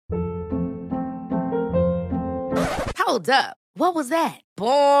Hold up. What was that?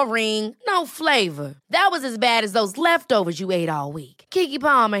 Boring. No flavor. That was as bad as those leftovers you ate all week. Keke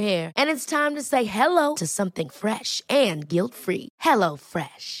Palmer here, and it's time to say hello to something fresh and guilt-free. Hello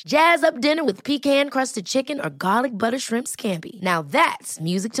Fresh. Jazz up dinner with pecan-crusted chicken or garlic butter shrimp scampi. Now that's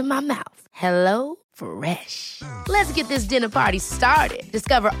music to my mouth. Hello Fresh. Let's get this dinner party started.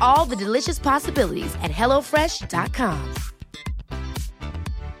 Discover all the delicious possibilities at hellofresh.com.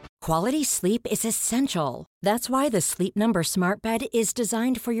 Quality sleep is essential. That's why the Sleep Number Smart Bed is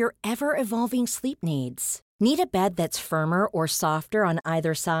designed for your ever-evolving sleep needs. Need a bed that's firmer or softer on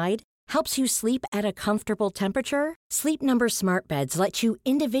either side? Helps you sleep at a comfortable temperature? Sleep Number Smart Beds let you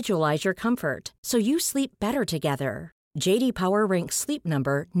individualize your comfort, so you sleep better together. J.D. Power ranks Sleep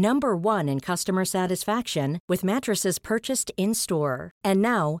Number #1 in customer satisfaction with mattresses purchased in-store. And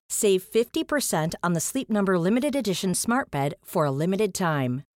now, save 50% on the Sleep Number Limited Edition Smart Bed for a limited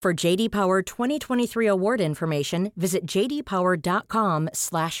time. For J.D. Power 2023 award information, visit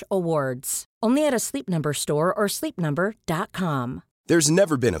jdpower.com/awards. Only at a Sleep Number store or sleepnumber.com. There's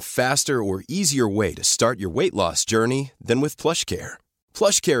never been a faster or easier way to start your weight loss journey than with PlushCare.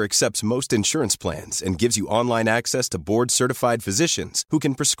 PlushCare accepts most insurance plans and gives you online access to board-certified physicians who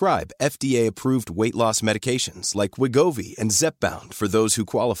can prescribe FDA-approved weight loss medications like Wegovy and Zepbound for those who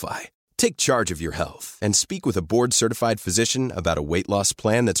qualify. Take charge of your health and speak with a board-certified physician about a weight loss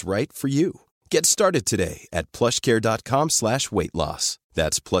plan that's right for you. Get started today at plushcare.com/weightloss.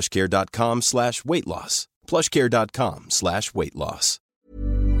 That's plushcare.com/weightloss. plushcare.com/weightloss.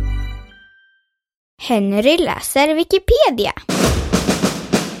 Henry läser Wikipedia.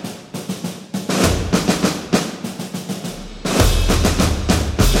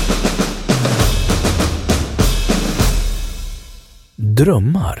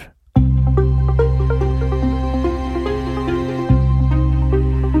 Drömmar.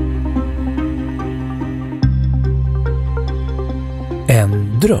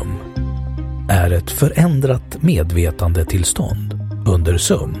 En dröm är ett förändrat medvetandetillstånd under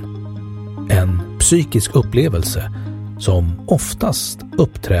sömn. En psykisk upplevelse som oftast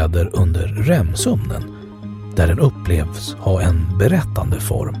uppträder under REM-sömnen, där den upplevs ha en berättande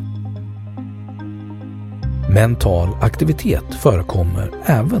form. Mental aktivitet förekommer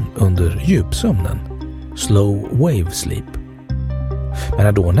även under djupsömnen, slow wave sleep, men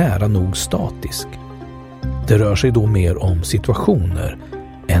är då nära nog statisk. Det rör sig då mer om situationer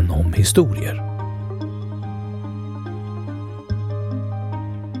än om historier.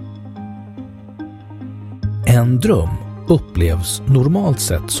 En dröm upplevs normalt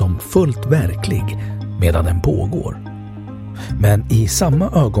sett som fullt verklig medan den pågår. Men i samma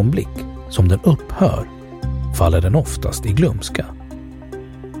ögonblick som den upphör faller den oftast i glömska.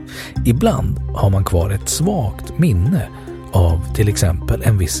 Ibland har man kvar ett svagt minne av till exempel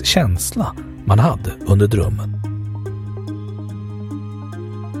en viss känsla man hade under drömmen.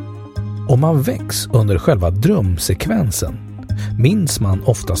 Om man väcks under själva drömsekvensen minns man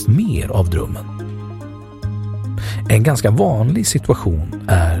oftast mer av drömmen. En ganska vanlig situation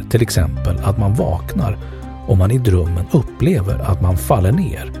är till exempel att man vaknar och man i drömmen upplever att man faller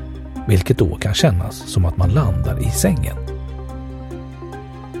ner, vilket då kan kännas som att man landar i sängen.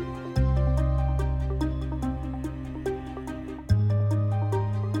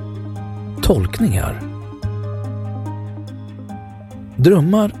 Tolkningar.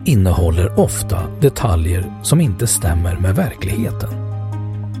 Drömmar innehåller ofta detaljer som inte stämmer med verkligheten.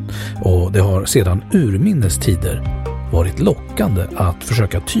 Och det har sedan urminnes tider varit lockande att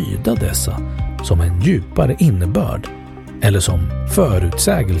försöka tyda dessa som en djupare innebörd eller som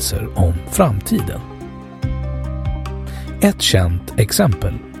förutsägelser om framtiden. Ett känt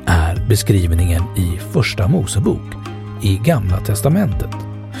exempel är beskrivningen i Första Mosebok i Gamla testamentet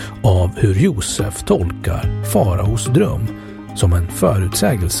av hur Josef tolkar faraos dröm som en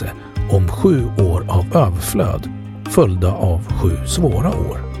förutsägelse om 7 år av överflöd följda av 7 svåra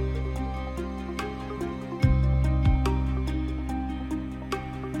år.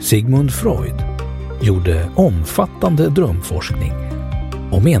 Sigmund Freud gjorde omfattande drömforskning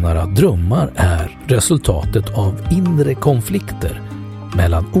och menar att drömmar är resultatet av inre konflikter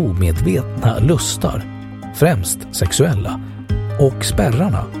mellan omedvetna lustar, främst sexuella, och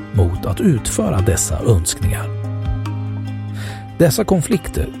spärrarna mot att utföra dessa önskningar. Dessa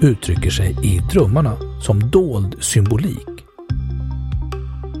konflikter uttrycker sig i drömmarna som dold symbolik.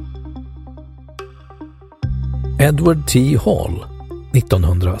 Edward T. Hall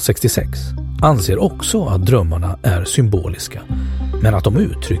 1966 anser också att drömmarna är symboliska, men att de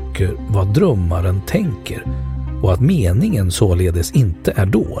uttrycker vad drömmaren tänker och att meningen således inte är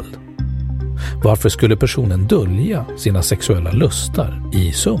dold. Varför skulle personen dölja sina sexuella lustar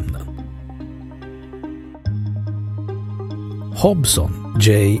i sömnen? Hobson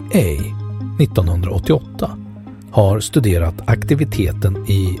J.A. 1988 har studerat aktiviteten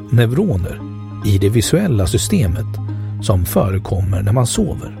i neuroner i det visuella systemet som förekommer när man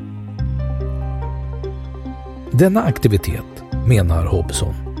sover. Denna aktivitet, menar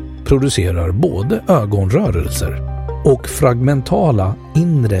Hobson, producerar både ögonrörelser och fragmentala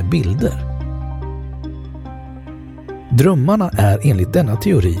inre bilder. Drömmarna är enligt denna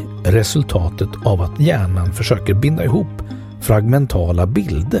teori resultatet av att hjärnan försöker binda ihop fragmentala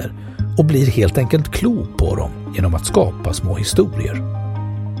bilder och blir helt enkelt klok på dem genom att skapa små historier.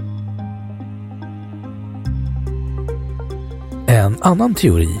 En annan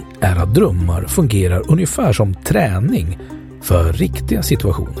teori är att drömmar fungerar ungefär som träning för riktiga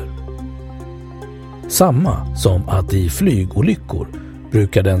situationer. Samma som att i flygolyckor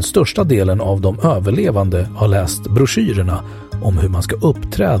brukar den största delen av de överlevande ha läst broschyrerna om hur man ska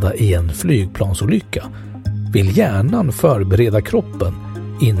uppträda i en flygplansolycka, vill hjärnan förbereda kroppen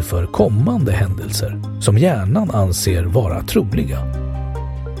inför kommande händelser som hjärnan anser vara troliga.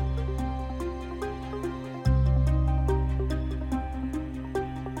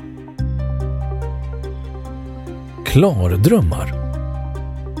 Klardrömmar.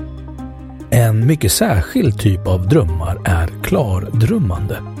 En mycket särskild typ av drömmar är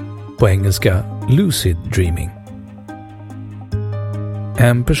klardrömmande, på engelska lucid dreaming.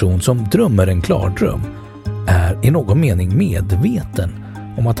 En person som drömmer en klardröm är i någon mening medveten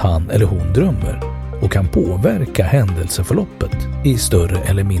om att han eller hon drömmer och kan påverka händelseförloppet i större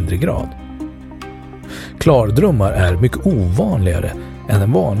eller mindre grad. Klardrömmar är mycket ovanligare än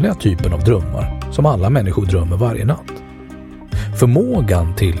den vanliga typen av drömmar som alla människor drömmer varje natt.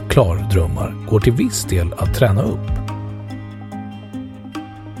 Förmågan till klardrömmar går till viss del att träna upp.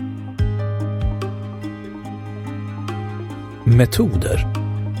 Metoder.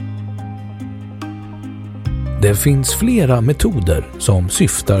 Det finns flera metoder som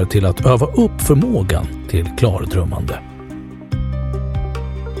syftar till att öva upp förmågan till klardrömmande.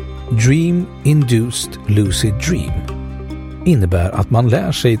 Dream-induced lucid dream innebär att man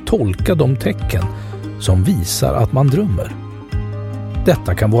lär sig tolka de tecken som visar att man drömmer.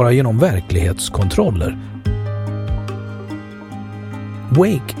 Detta kan vara genom verklighetskontroller.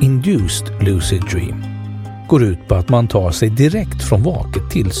 Wake-induced lucid dream går ut på att man tar sig direkt från vaket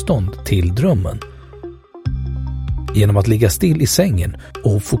tillstånd till drömmen. Genom att ligga still i sängen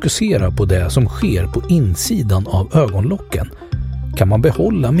och fokusera på det som sker på insidan av ögonlocken kan man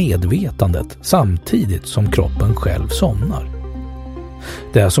behålla medvetandet samtidigt som kroppen själv somnar.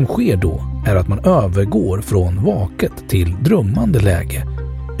 Det som sker då är att man övergår från vaket till drömmande läge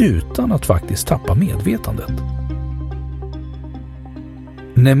utan att faktiskt tappa medvetandet.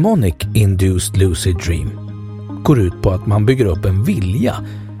 Mnemonic-induced lucid dream går ut på att man bygger upp en vilja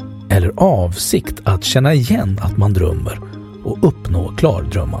eller avsikt att känna igen att man drömmer och uppnå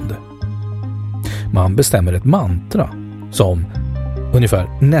klardrömmande. Man bestämmer ett mantra som ungefär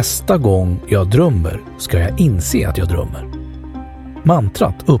nästa gång jag drömmer ska jag inse att jag drömmer.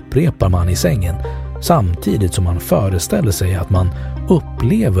 Mantrat upprepar man i sängen samtidigt som man föreställer sig att man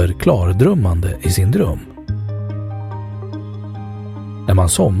upplever klardrömmande i sin dröm. När man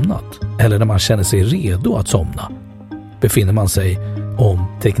somnat eller när man känner sig redo att somna befinner man sig, om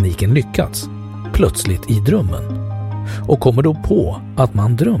tekniken lyckats, plötsligt i drömmen och kommer då på att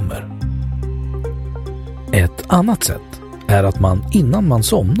man drömmer. Ett annat sätt är att man innan man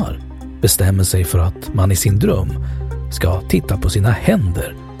somnar bestämmer sig för att man i sin dröm ska titta på sina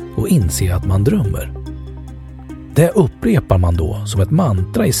händer och inse att man drömmer. Det upprepar man då som ett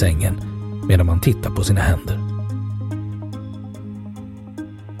mantra i sängen medan man tittar på sina händer.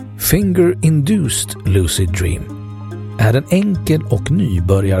 Finger-induced lucid dream är en enkel och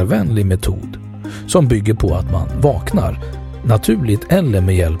nybörjarvänlig metod som bygger på att man vaknar, naturligt eller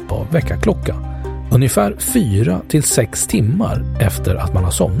med hjälp av väckarklocka, ungefär 4 till 6 timmar efter att man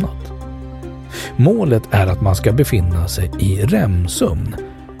har somnat. Målet är att man ska befinna sig i REM-sömn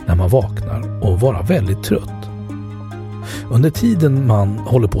när man vaknar och vara väldigt trött. Under tiden man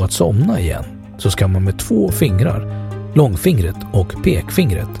håller på att somna igen så ska man med 2 fingrar, långfingret och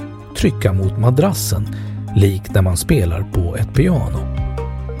pekfingret, trycka mot madrassen likt när man spelar på ett piano.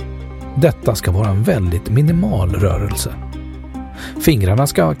 Detta ska vara en väldigt minimal rörelse. Fingrarna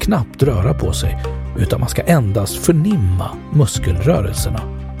ska knappt röra på sig utan man ska endast förnimma muskelrörelserna.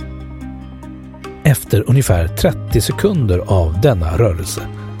 Efter ungefär 30 sekunder av denna rörelse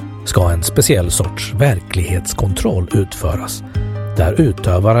ska en speciell sorts verklighetskontroll utföras där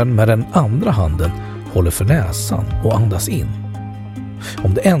utövaren med den andra handen håller för näsan och andas in.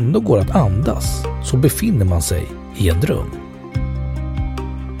 Om det ändå går att andas så befinner man sig i en dröm.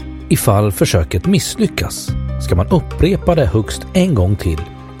 Ifall försöket misslyckas ska man upprepa det högst en gång till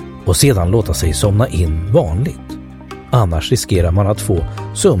och sedan låta sig somna in vanligt. Annars riskerar man att få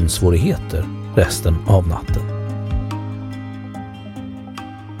sömnsvårigheter resten av natten.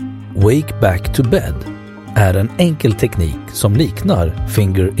 Wake back to bed är en enkel teknik som liknar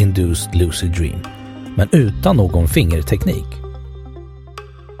finger-induced lucid dream, men utan någon fingerteknik.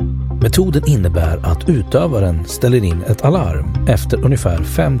 Metoden innebär att utövaren ställer in ett alarm efter ungefär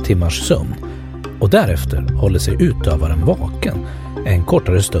 5 timmars sömn och därefter håller sig utövaren vaken en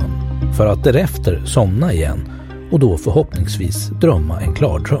kortare stund för att därefter somna igen och då förhoppningsvis drömma en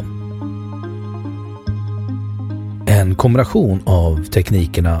klardröm. En kombination av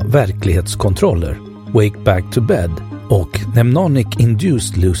teknikerna verklighetskontroller, Wake back to bed och Mnemonic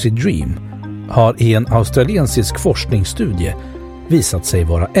induced lucid dream har i en australiensisk forskningsstudie visat sig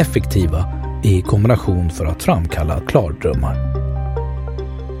vara effektiva i kombination för att framkalla klardrömmar.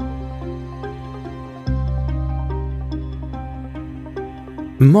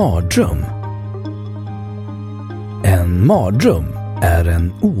 Mardröm. En mardröm är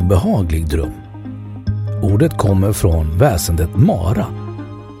en obehaglig dröm. Ordet kommer från väsendet mara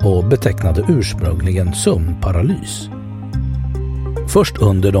och betecknade ursprungligen sömnparalys. Först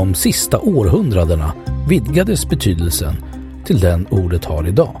under de sista århundradena vidgades betydelsen till den ordet har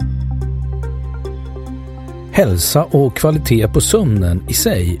idag. Hälsa och kvalitet på sömnen i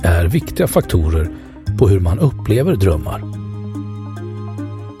sig är viktiga faktorer på hur man upplever drömmar.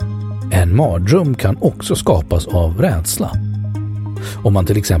 En mardröm kan också skapas av rädsla. Om man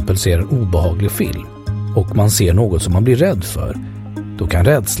till exempel ser en obehaglig film och man ser något som man blir rädd för, då kan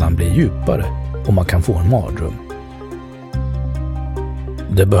rädslan bli djupare och man kan få en mardröm.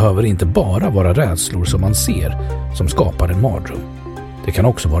 Det behöver inte bara vara rädslor som man ser som skapar en mardröm. Det kan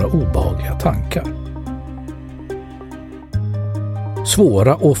också vara obehagliga tankar.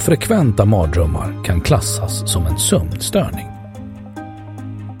 Svåra och frekventa mardrömmar kan klassas som en sömnstörning.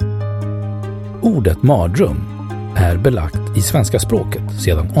 Ordet mardröm är belagt i svenska språket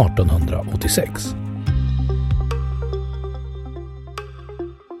sedan 1886.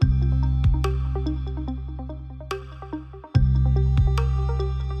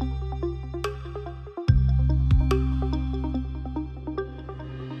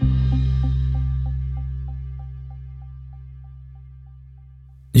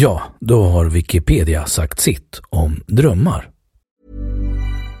 Ja, då har Wikipedia sagt sitt om drömmar.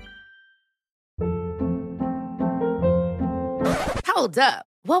 Hold up.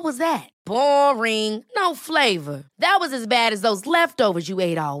 What was that? Boring. No flavor. That was as bad as those leftovers you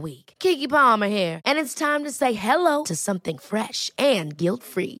ate all week. Keke Palmer here, and it's time to say hello to something fresh and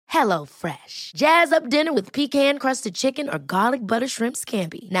guilt-free. Hello Fresh. Jazz up dinner with pecan-crusted chicken or garlic butter shrimp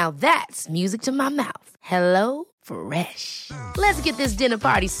scampi. Now that's music to my mouth. Hello Fresh. Let's get this dinner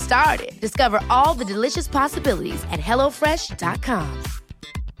party started. Discover all the delicious possibilities at hellofresh.com.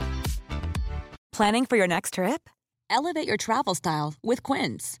 Planning for your next trip? Elevate your travel style with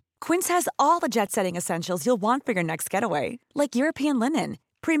Quince. Quince has all the jet-setting essentials you'll want for your next getaway, like European linen,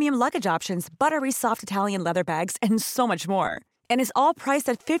 premium luggage options, buttery soft Italian leather bags, and so much more. And is all priced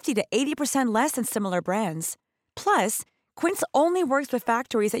at 50 to 80% less than similar brands. Plus, Quince only works with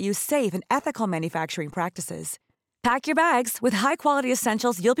factories that use safe and ethical manufacturing practices. Pack your bags with high-quality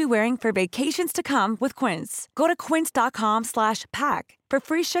essentials you'll be wearing for vacations to come with Quince. Go to quince.com/pack for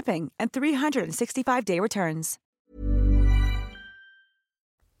free shipping and 365-day returns.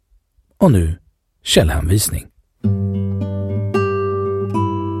 Och nu, källhänvisning.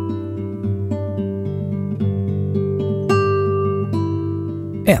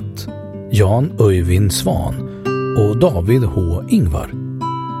 Jan Öyvind Svan och David H. Ingvar.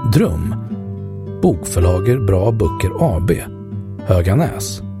 Dröm. Bokförlager Bra Böcker AB.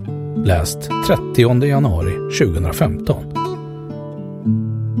 Höganäs. Läst 30 januari 2015.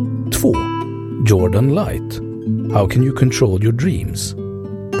 2. Jordan Light. How can you control your dreams?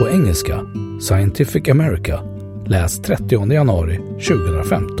 På engelska, Scientific America, läst 30 januari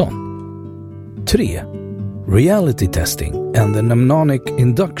 2015. 3. Reality Testing and the Mnemonic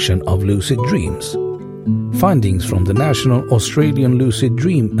Induction of Lucid Dreams. Findings from the National Australian Lucid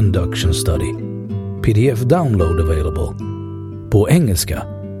Dream Induction Study. PDF download available. På engelska,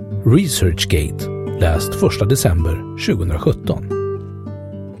 ResearchGate, läst 1 december 2017.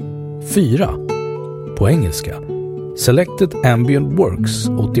 4. På engelska, Selected Ambient Works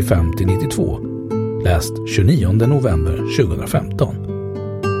 85-92, läst 29 november 2015.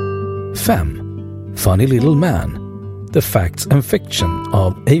 5. Funny Little Man, The Facts and Fiction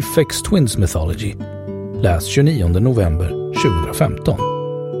of Aphex Twins Mythology, läst 29 november 2015.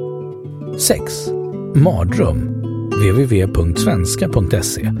 6. Mardröm,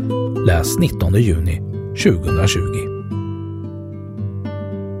 www.svenska.se, läs 19 juni 2020.